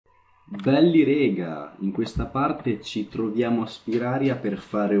Belli rega, in questa parte ci troviamo a Spiraria per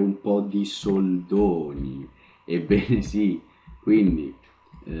fare un po' di soldoni. Ebbene sì, quindi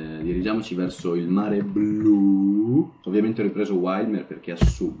dirigiamoci verso il mare blu. Ovviamente ho ripreso Wildmer perché ha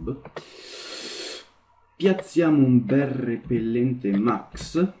sub. Piazziamo un bel repellente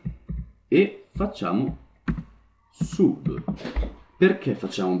max e facciamo sub. Perché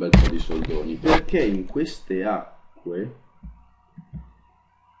facciamo un bel po' di soldoni? Perché in queste acque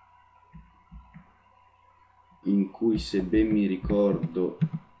in cui, se ben mi ricordo,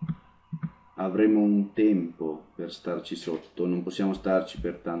 avremo un tempo per starci sotto, non possiamo starci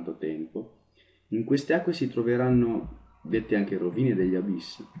per tanto tempo. In queste acque si troveranno, dette anche rovine degli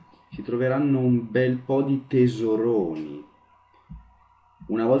abissi, si troveranno un bel po' di tesoroni.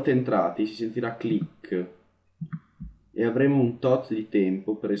 Una volta entrati si sentirà click e avremo un tot di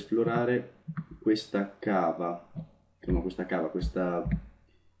tempo per esplorare questa cava, no, questa cava, questa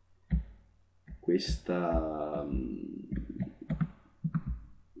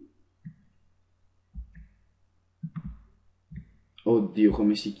oddio,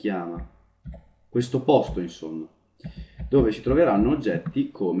 come si chiama? Questo posto, insomma, dove si troveranno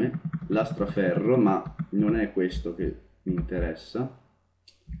oggetti come l'astraferro, ma non è questo che mi interessa.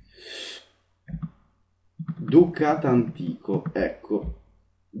 Ducato antico, ecco,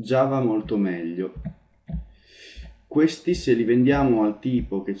 già va molto meglio. Questi, se li vendiamo al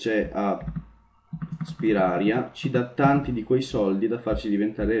tipo che c'è a Spiraria, ci dà tanti di quei soldi da farci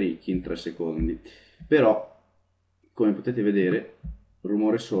diventare ricchi in 3 secondi. Però, come potete vedere,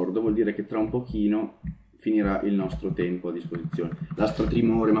 rumore sordo vuol dire che tra un pochino finirà il nostro tempo a disposizione. Lastra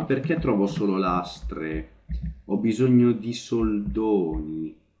trimore, ma perché trovo solo lastre? Ho bisogno di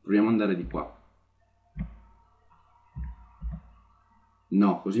soldoni. Proviamo ad andare di qua.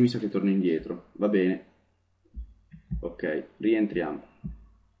 No, così mi sa che torno indietro. Va bene. Ok, rientriamo.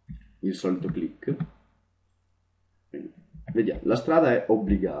 Il solito click. Quindi, vediamo, la strada è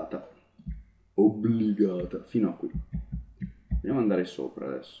obbligata. Obbligata, fino a qui. Andiamo ad andare sopra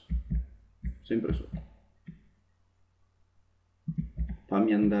adesso. Sempre sopra.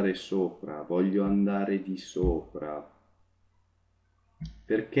 Fammi andare sopra, voglio andare di sopra.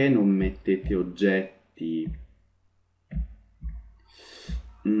 Perché non mettete oggetti?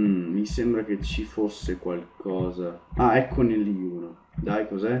 Mi sembra che ci fosse qualcosa. Ah, eccone lì uno. Dai,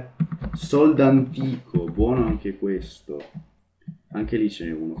 cos'è? Soldo antico, buono anche questo. Anche lì ce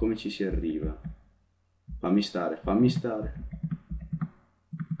n'è uno, come ci si arriva? Fammi stare, fammi stare.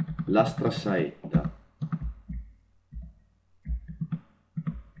 Lastra saetta.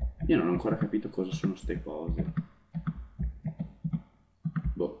 Io non ho ancora capito cosa sono ste cose.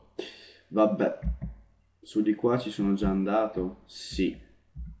 Boh. Vabbè. Su di qua ci sono già andato? Sì.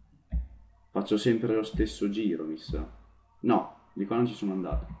 Faccio sempre lo stesso giro, mi sa. No, di qua non ci sono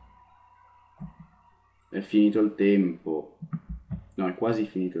andato. È finito il tempo. No, è quasi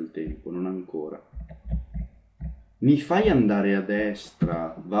finito il tempo, non ancora. Mi fai andare a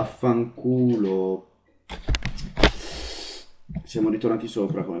destra, vaffanculo. Siamo ritornati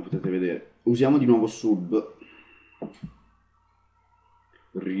sopra, come potete vedere. Usiamo di nuovo sub.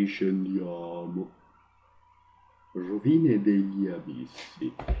 Riscendiamo. Rovine degli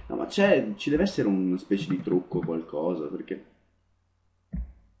Abissi. No, ma ci deve essere una specie di trucco o qualcosa, perché...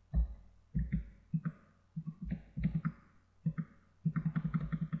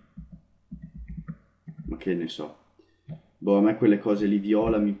 Ma che ne so. Boh, a me quelle cose lì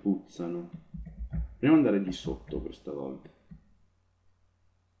viola mi puzzano. Proviamo ad andare di sotto questa volta.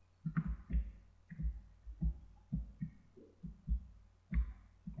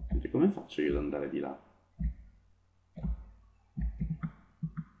 Senti, come faccio io ad andare di là?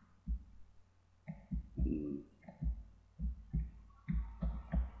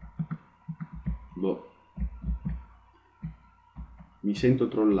 Boh. Mi sento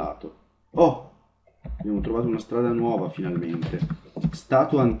trollato. Oh! Abbiamo trovato una strada nuova finalmente.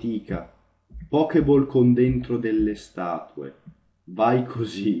 Statua antica. Pokéball con dentro delle statue. Vai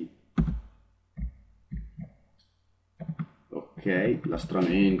così. Ok,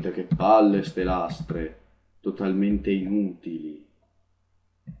 lastramente, che palle ste lastre. Totalmente inutili.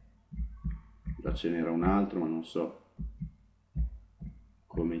 Là ce n'era un altro, ma non so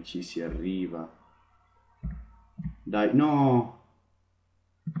come ci si arriva. Dai, no!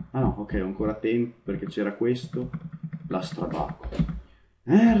 Ah no, ok, ho ancora tempo perché c'era questo. Lastrabacco.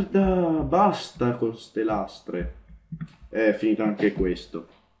 Merda, basta con ste lastre. È finito anche questo.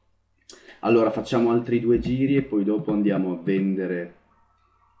 Allora facciamo altri 2 giri e poi dopo andiamo a vendere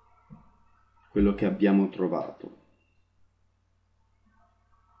quello che abbiamo trovato.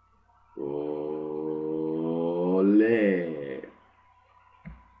 Olè.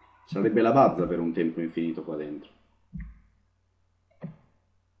 Sarebbe la bazza per un tempo infinito qua dentro.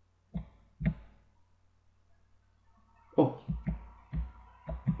 Oh.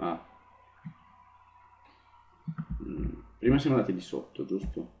 Ah. Prima siamo andati di sotto,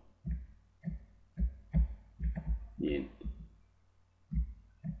 giusto? Niente.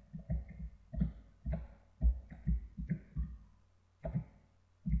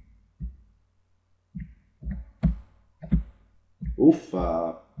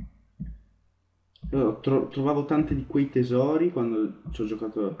 Uffa! Trovavo tanti di quei tesori quando ci ho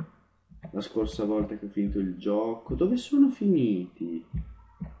giocato la scorsa volta che ho finito il gioco. Dove sono finiti?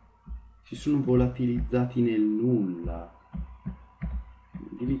 Si sono volatilizzati nel nulla.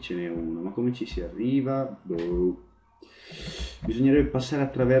 Di lì ce n'è uno, ma come ci si arriva? Boh. Bisognerebbe passare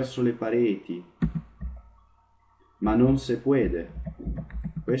attraverso le pareti. Ma non se puede.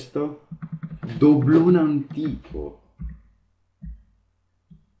 Questo? Doblone antico.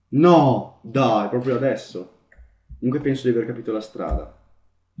 No, dai, proprio adesso. Comunque penso di aver capito la strada.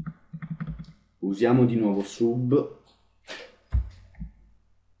 Usiamo di nuovo sub.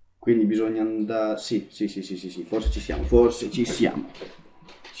 Quindi bisogna andare... Sì, forse ci siamo.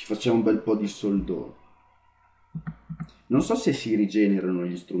 Ci facciamo un bel po' di soldoni. Non so se si rigenerano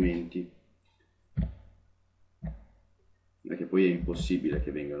gli strumenti. Perché poi è impossibile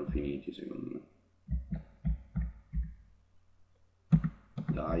che vengano finiti, secondo me.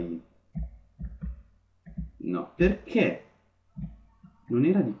 Dai. No, perché? Non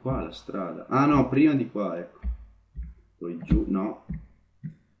era di qua la strada. Ah no, prima di qua, ecco. Poi giù, no.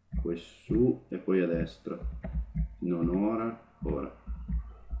 Poi su e poi a destra. Non ora, ora.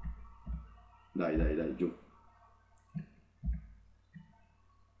 Dai, giù.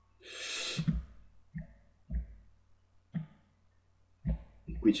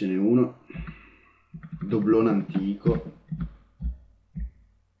 Qui ce n'è uno. Doblone antico.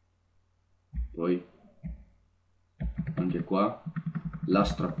 Poi anche qua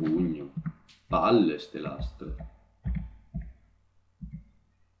lastrapugno, palle ste lastre.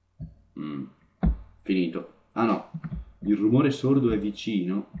 Finito. Ah no, il rumore sordo è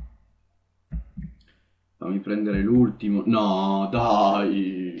vicino. Fammi prendere l'ultimo. No,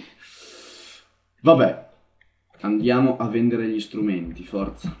 dai. Vabbè, andiamo a vendere gli strumenti,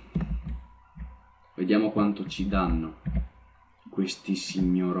 forza. Vediamo quanto ci danno questi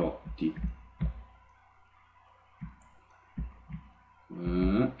signorotti.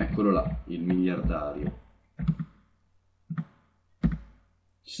 Eccolo là, il miliardario.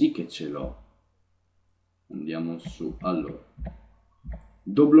 Sì che ce l'ho. Andiamo su. Allora,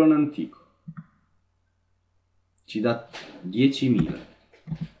 doblone antico. Ci dà 10.000.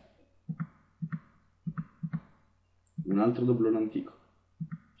 Un altro doblone antico.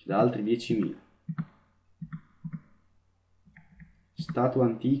 Ci dà altri 10.000. Statua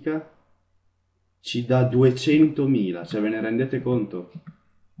antica. Ci dà 200.000, cioè ve ne rendete conto?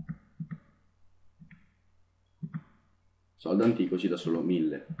 Soldo antico ci dà solo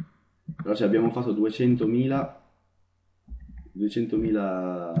 1.000. Però se abbiamo fatto 200.000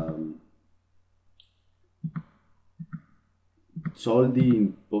 soldi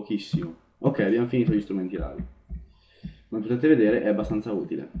in pochissimo. Ok, abbiamo finito gli strumenti rari. Come potete vedere è abbastanza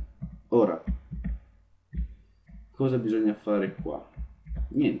utile. Ora, cosa bisogna fare qua?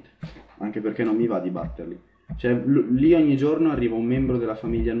 Niente, anche perché non mi va di batterli. Cioè, lì ogni giorno arriva un membro della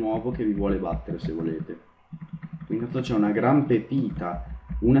famiglia nuovo che vi vuole battere, se volete. Intanto c'è una gran pepita.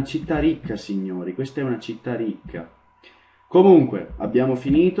 Una città ricca, signori. Questa è una città ricca. Comunque, abbiamo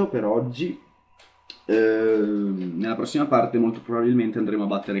finito per oggi. Nella prossima parte molto probabilmente andremo a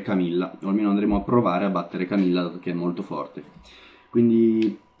battere Camilla. O almeno andremo a provare a battere Camilla, dato che è molto forte.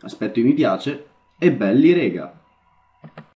 Quindi aspetto i mi piace. E belli, rega!